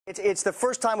It's the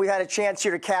first time we've had a chance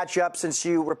here to catch up since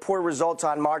you reported results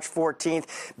on March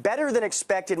 14th. Better than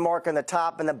expected, Mark, on the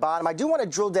top and the bottom. I do want to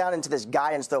drill down into this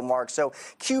guidance, though, Mark. So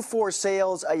Q4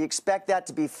 sales, you expect that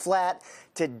to be flat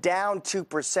to down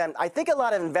 2%. I think a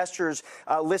lot of investors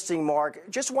listening, Mark,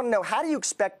 just want to know, how do you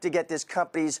expect to get this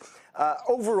company's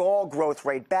overall growth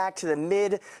rate back to the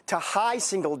mid to high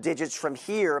single digits from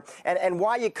here, and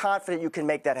why are you confident you can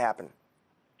make that happen?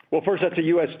 Well, first, that's a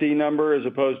USD number as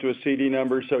opposed to a CD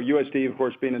number. So USD, of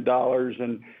course, being in dollars,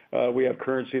 and we have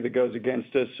currency that goes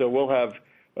against us. So we'll have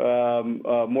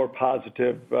more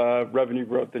positive revenue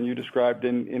growth than you described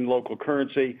in local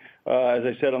currency. As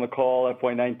I said on the call,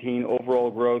 FY19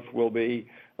 overall growth will be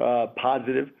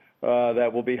positive. That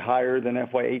will be higher than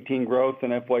FY18 growth,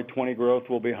 and FY20 growth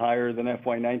will be higher than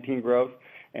FY19 growth.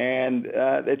 And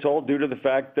it's all due to the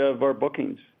fact of our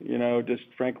bookings, just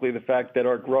frankly, the fact that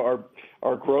our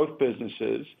growth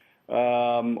businesses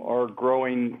are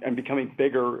growing and becoming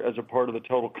bigger as a part of the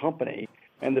total company.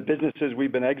 And the businesses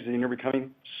we've been exiting are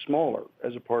becoming smaller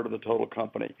as a part of the total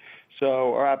company.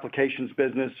 So our applications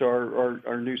business,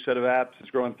 our new set of apps is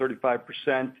growing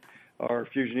 35%. Our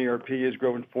Fusion ERP is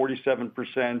growing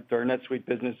 47%. Our NetSuite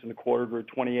business in the quarter grew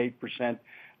 28%.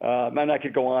 And I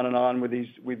could go on and on with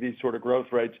these sort of growth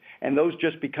rates. And those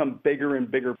just become bigger and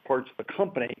bigger parts of the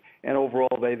company. And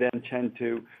overall, they then tend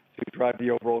to drive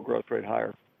the overall growth rate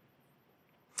higher.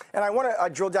 And I want to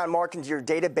drill down, Mark, into your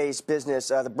database business,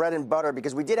 the bread and butter,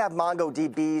 because we did have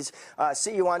MongoDB's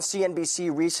CEO on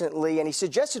CNBC recently, and he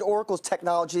suggested Oracle's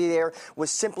technology there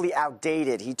was simply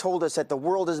outdated. He told us that the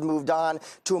world has moved on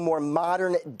to a more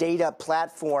modern data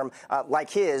platform like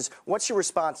his. What's your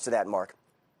response to that, Mark?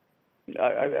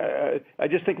 I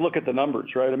just think look at the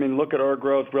numbers, right? I mean, look at our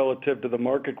growth relative to the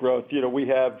market growth. We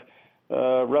have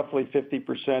roughly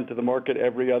 50% of the market.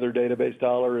 Every other database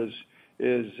dollar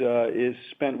is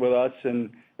spent with us.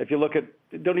 And if you look at,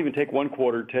 don't even take one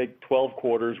quarter, take 12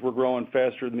 quarters, we're growing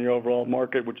faster than the overall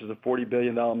market, which is a $40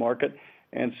 billion market.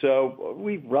 And so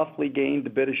we've roughly gained a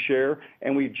bit of share,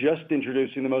 and we've just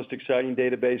introducing the most exciting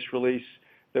database release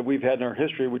that we've had in our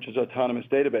history, which is Autonomous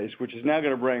Database, which is now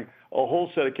going to bring a whole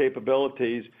set of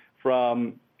capabilities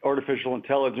from artificial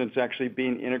intelligence actually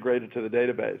being integrated to the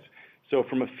database. So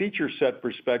from a feature set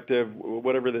perspective,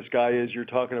 whatever this guy is you're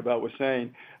talking about was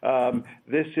saying,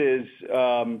 this is,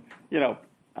 I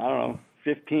don't know,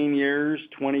 15 years,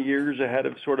 20 years ahead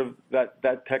of sort of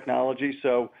that technology.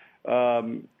 So,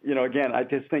 again, I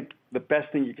just think the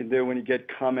best thing you can do when you get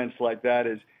comments like that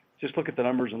is just look at the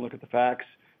numbers and look at the facts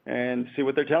and see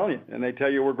what they're telling you. And they tell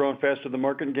you we're growing faster than the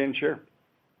market and gaining share.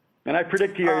 And I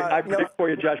predict for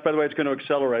you, Josh, by the way, it's going to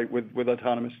accelerate with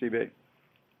Autonomous DB.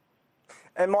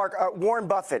 And Mark, Warren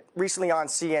Buffett recently on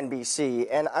CNBC,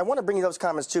 and I want to bring you those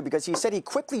comments too, because he said he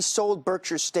quickly sold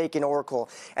Berkshire's stake in Oracle.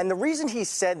 And the reason he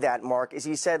said that, Mark, is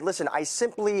he said, listen, I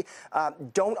simply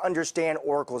don't understand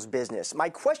Oracle's business. My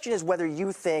question is whether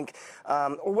you think,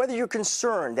 or whether you're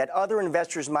concerned that other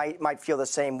investors might feel the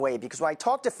same way. Because when I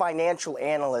talk to financial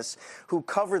analysts who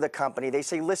cover the company, they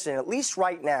say, listen, at least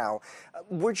right now,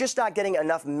 we're just not getting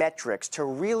enough metrics to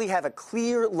really have a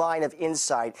clear line of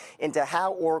insight into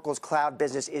how Oracle's cloud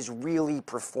business is really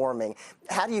performing.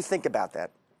 How do you think about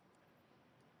that?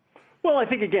 Well, I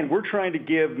think, again, we're trying to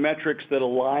give metrics that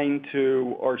align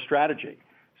to our strategy.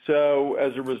 So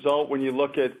as a result, when you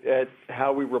look at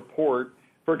how we report,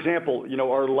 for example,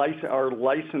 our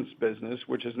license business,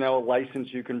 which is now a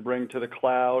license you can bring to the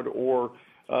cloud or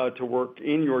to work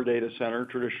in your data center,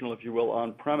 traditional, if you will,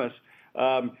 on-premise,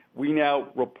 we now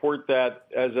report that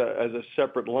as a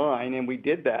separate line, and we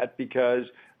did that because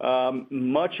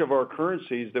much of our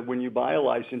currencies that when you buy a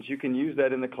license, you can use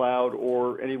that in the cloud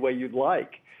or any way you'd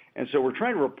like. And so we're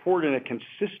trying to report in a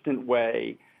consistent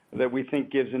way that we think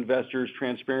gives investors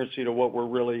transparency to what we're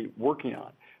really working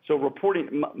on. So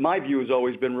reporting, my view has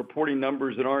always been reporting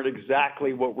numbers that aren't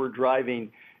exactly what we're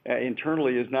driving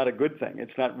internally is not a good thing.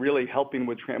 It's not really helping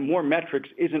with more metrics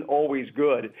isn't always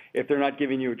good if they're not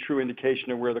giving you a true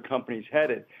indication of where the company's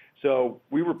headed. So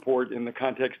we report in the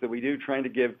context that we do, trying to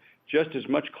give just as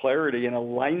much clarity and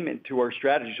alignment to our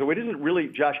strategy. So it isn't really,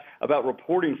 Josh, about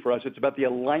reporting for us. It's about the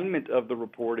alignment of the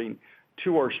reporting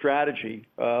to our strategy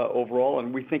overall,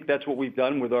 and we think that's what we've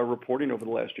done with our reporting over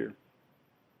the last year.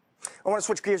 I want to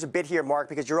switch gears a bit here, Mark,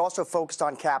 because you're also focused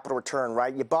on capital return,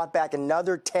 right? You bought back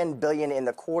another $10 billion in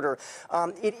the quarter.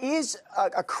 It is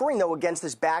occurring, though, against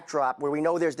this backdrop where we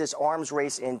know there's this arms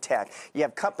race in tech. You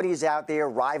have companies out there,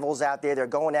 rivals out there, they're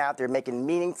going out, they're making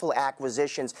meaningful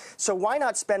acquisitions. So why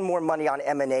not spend more money on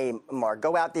M&A, Mark?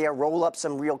 Go out there, roll up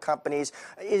some real companies.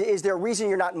 Is there a reason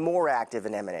you're not more active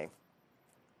in M&A?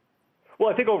 Well,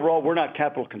 I think overall we're not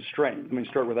capital constrained. Let me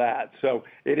start with that. So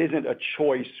it isn't a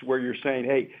choice where you're saying,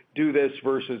 hey, do this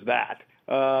versus that.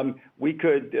 We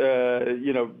could,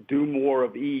 do more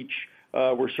of each.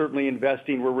 We're certainly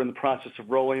investing. We're in the process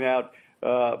of rolling out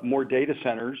more data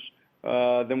centers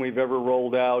than we've ever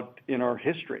rolled out in our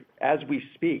history as we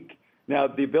speak. Now,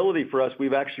 the ability for us,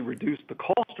 we've actually reduced the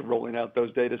cost of rolling out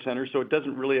those data centers, so it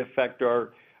doesn't really affect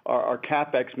our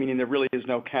CapEx, meaning there really is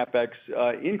no CapEx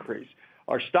increase.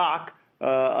 Our stock,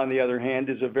 on the other hand,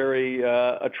 is a very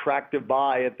attractive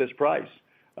buy at this price.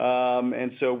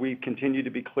 And so we continue to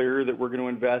be clear that we're going to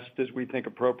invest as we think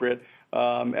appropriate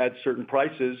at certain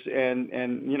prices, and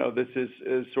this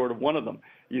is sort of one of them.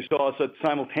 You saw us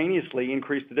simultaneously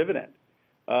increase the dividend,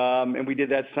 and we did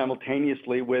that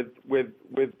simultaneously with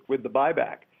the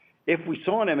buyback. If we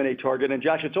saw an M&A target, and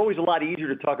Josh, it's always a lot easier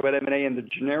to talk about M&A in the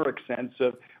generic sense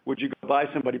of would you go buy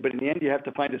somebody, but in the end you have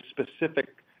to find a specific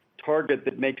target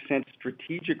that makes sense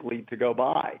strategically to go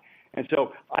buy. And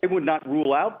so I would not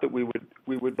rule out that we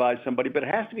would buy somebody, but it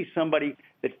has to be somebody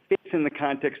that fits in the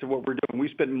context of what we're doing. We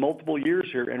spent multiple years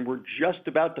here, and we're just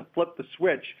about to flip the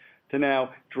switch to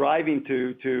now driving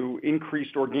to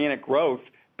increased organic growth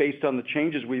based on the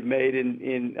changes we've made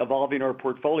in evolving our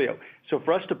portfolio. So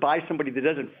for us to buy somebody that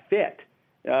doesn't fit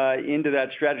into that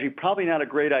strategy, probably not a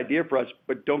great idea for us.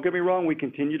 But don't get me wrong, we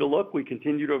continue to look, we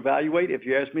continue to evaluate. If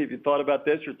you ask me if you thought about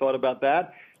this or thought about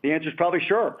that, the answer is probably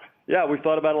sure. Yeah, we've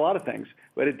thought about a lot of things,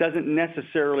 but it doesn't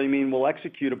necessarily mean we'll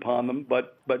execute upon them.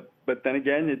 But then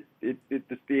again,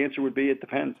 the answer would be it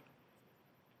depends.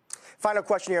 Final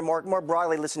question here, Mark. More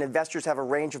broadly, listen, investors have a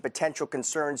range of potential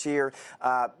concerns here.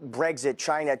 Brexit,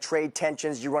 China, trade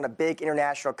tensions. You run a big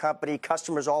international company,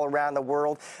 customers all around the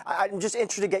world. I'm just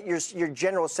interested to get your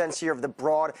general sense here of the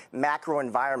broad macro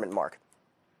environment, Mark.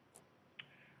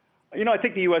 I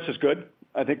think the U.S. is good.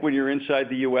 I think when you're inside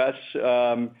the U.S.,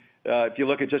 if you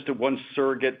look at just one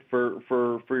surrogate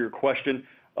for your question,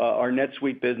 our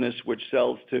NetSuite business, which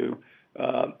sells to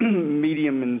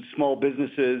medium and small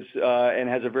businesses and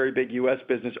has a very big U.S.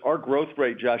 business, our growth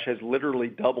rate, Josh, has literally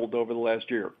doubled over the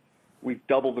last year. We've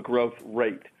doubled the growth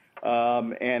rate.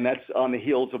 And that's on the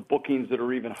heels of bookings that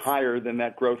are even higher than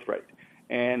that growth rate.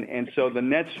 And so the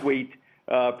NetSuite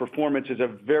performance is a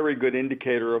very good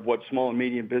indicator of what small and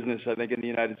medium business, I think, in the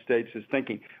United States is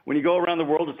thinking. When you go around the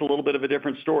world, it's a little bit of a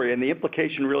different story. And the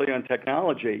implication really on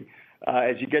technology,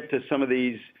 as you get to some of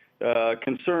these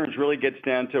concerns, really gets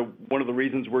down to one of the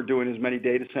reasons we're doing as many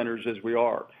data centers as we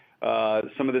are.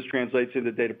 Some of this translates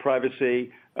into data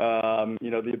privacy,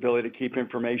 the ability to keep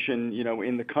information,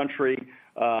 in the country.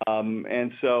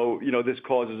 And so, this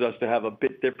causes us to have a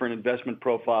bit different investment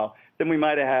profile than we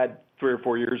might have had 3 or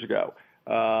 4 years ago.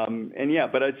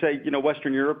 But I'd say,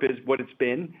 Western Europe is what it's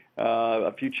been.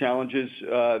 A few challenges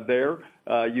there.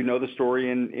 The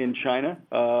story in China.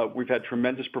 We've had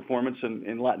tremendous performance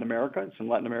in Latin America, some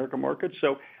Latin America markets.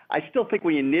 So I still think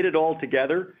when you knit it all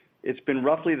together, it's been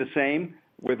roughly the same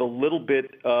with a little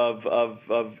bit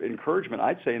of encouragement,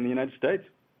 I'd say, in the United States.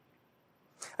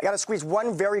 I got to squeeze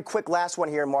one very quick last one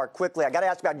here, Mark, quickly. I got to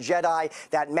ask about JEDI,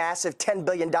 that massive $10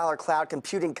 billion cloud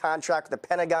computing contract with the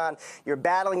Pentagon. You're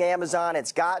battling Amazon.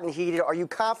 It's gotten heated. Are you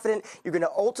confident you're going to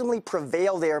ultimately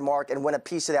prevail there, Mark, and win a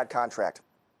piece of that contract?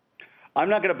 I'm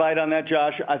not going to bite on that,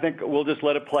 Josh. I think we'll just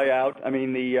let it play out. I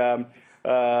mean, the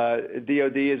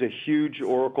DoD is a huge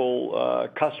Oracle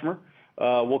customer.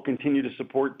 We'll continue to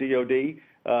support DoD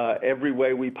every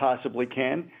way we possibly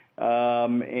can.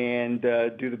 And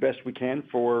do the best we can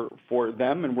for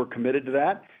them, and we're committed to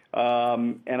that.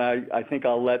 And I think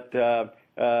I'll let the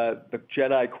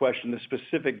JEDI question, the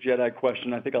specific JEDI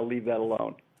question, I think I'll leave that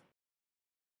alone.